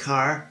gets this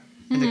car,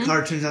 and the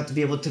car turns out to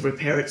be able to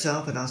repair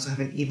itself and also have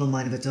an evil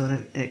mind of its own,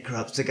 and it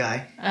corrupts the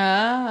guy.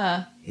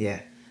 Ah.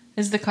 Yeah.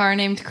 Is the car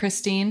named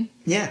Christine?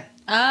 Yeah.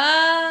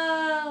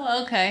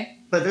 Oh, okay.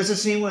 But there's a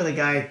scene where the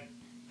guy,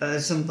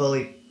 some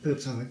bully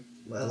poops on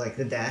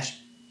the dash.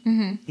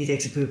 Mm-hmm. He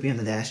takes a poopy on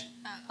the dash.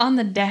 On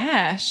the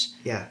dash?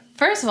 Yeah.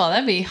 First of all,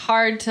 that'd be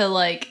hard to,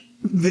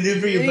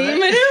 maneuver your butt.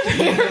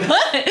 Maneuver your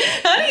butt.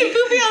 How do you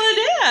poopy on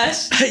the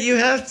dash? You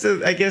have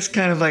to, I guess,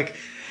 kind of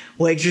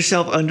wedge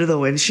yourself under the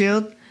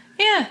windshield.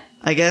 Yeah.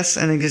 I guess,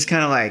 and then just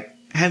kind of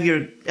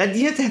you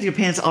have to have your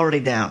pants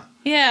already down.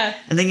 Yeah.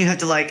 And then you have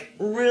to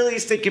really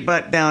stick your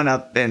butt down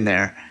up in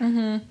there.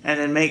 Mm-hmm. And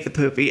then make the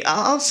poopy.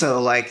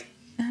 Also,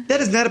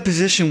 that is not a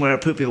position where a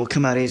poopy will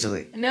come out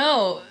easily.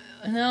 No.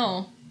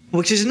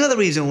 Which is another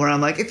reason where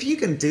I'm if you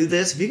can do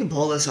this, if you can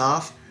pull this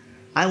off,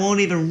 I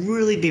won't even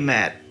really be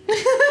mad.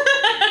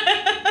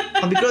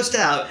 I'll be grossed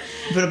out,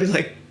 but I'll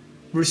be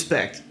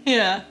respect.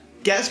 Yeah.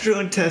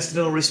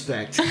 Gastrointestinal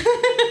respect.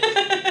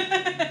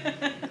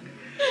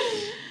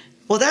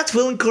 Well, that's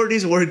Will and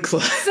Courtney's word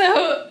club.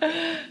 So,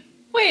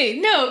 wait,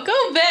 no,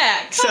 go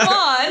back. Come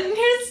on.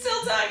 You're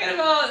still talking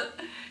about...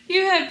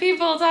 You had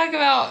people talk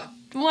about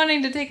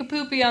wanting to take a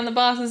poopy on the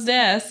boss's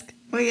desk.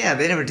 Well, yeah,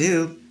 they never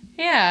do.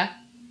 Yeah.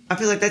 I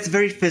feel like that's a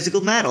very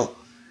physical battle.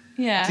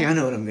 Yeah. It's like, I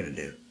know what I'm gonna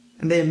do.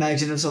 And they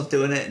imagine themselves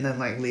doing it and then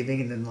like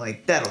leaving and then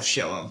like, that'll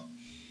show them.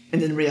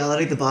 And in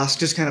reality, the boss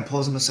just kind of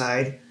pulls them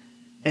aside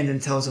and then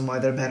tells them why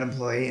they're a bad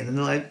employee. And then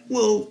they're like,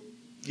 well,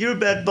 you're a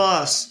bad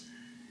boss.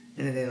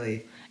 And then they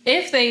leave.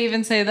 If they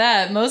even say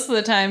that, most of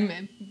the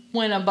time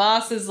when a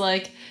boss is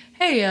like,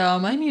 hey,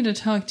 I need to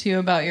talk to you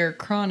about your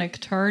chronic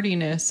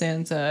tardiness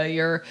and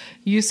your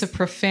use of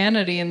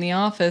profanity in the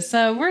office.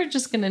 We're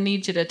just going to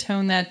need you to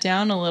tone that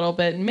down a little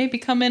bit and maybe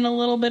come in a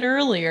little bit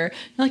earlier.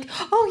 You're like,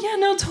 oh, yeah,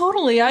 no,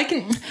 totally.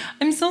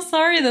 I'm so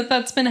sorry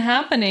that's been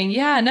happening.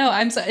 Yeah, no,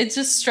 it's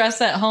just stress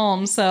at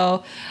home.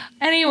 So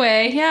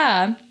anyway,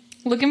 yeah,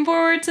 looking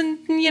forward to,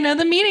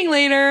 the meeting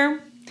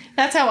later.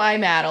 That's how I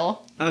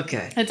maddle.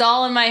 Okay. It's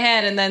all in my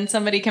head, and then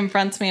somebody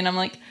confronts me, and I'm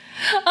like,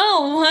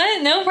 oh,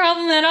 what? No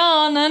problem at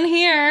all. None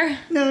here.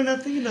 No,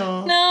 nothing at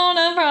all.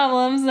 No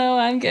problems. No,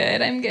 I'm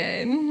good.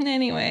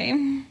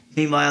 Anyway.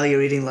 Meanwhile,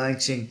 you're eating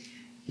lunch, and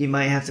you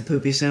might have to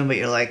poopy soon, but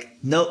you're like,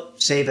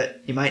 nope, save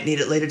it. You might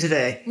need it later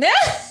today.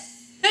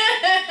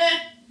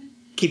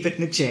 Keep it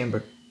in the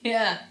chamber.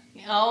 Yeah.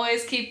 You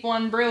always keep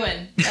one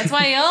brewing. That's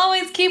why you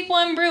always keep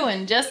one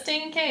brewing, just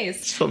in case.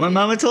 That's what my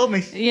mama told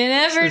me. You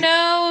never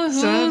know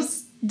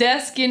whose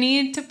desk you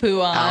need to poo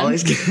on.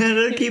 Always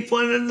gotta keep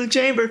one in the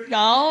chamber.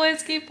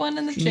 Always keep one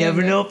in the chamber. You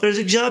never know if there's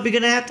a job you're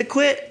gonna have to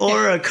quit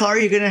or a car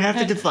you're gonna have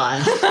to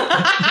defile.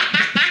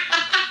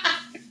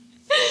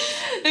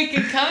 It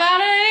can come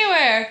out of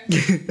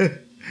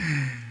anywhere.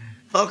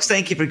 Folks,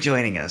 thank you for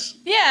joining us.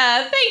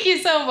 Yeah, thank you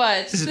so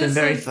much. This has been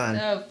very fun.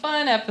 A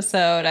fun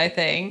episode, I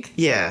think.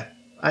 Yeah,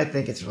 I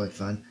think it's really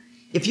fun.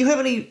 If you have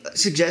any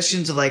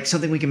suggestions of like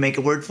something we can make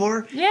a word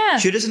for,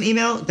 shoot us an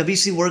email,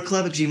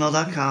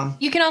 wcwordclub@gmail.com.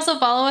 You can also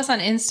follow us on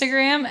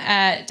Instagram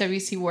at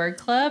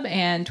WCWordClub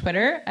and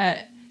Twitter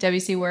at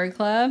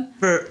WCWordClub.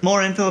 For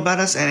more info about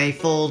us and a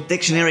full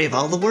dictionary of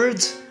all the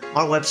words,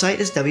 our website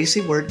is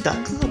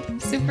wcword.club.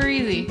 Super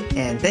easy.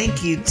 And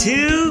thank you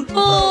to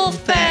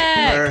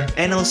Wolfpack for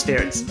Animal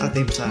Spirits, our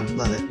theme song.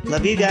 Love it.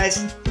 Love you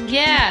guys.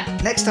 Yeah.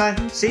 Next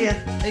time. See ya.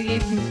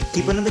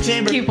 Keep one in the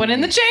chamber. Keep one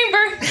in the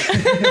chamber.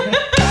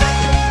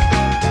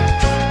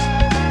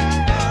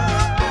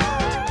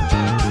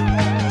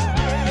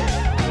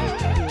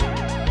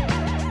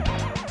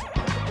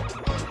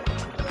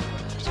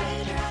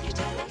 Straight around your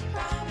telly,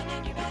 ramen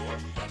in your belly,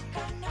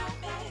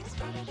 economics,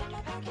 put it in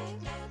your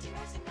pocket.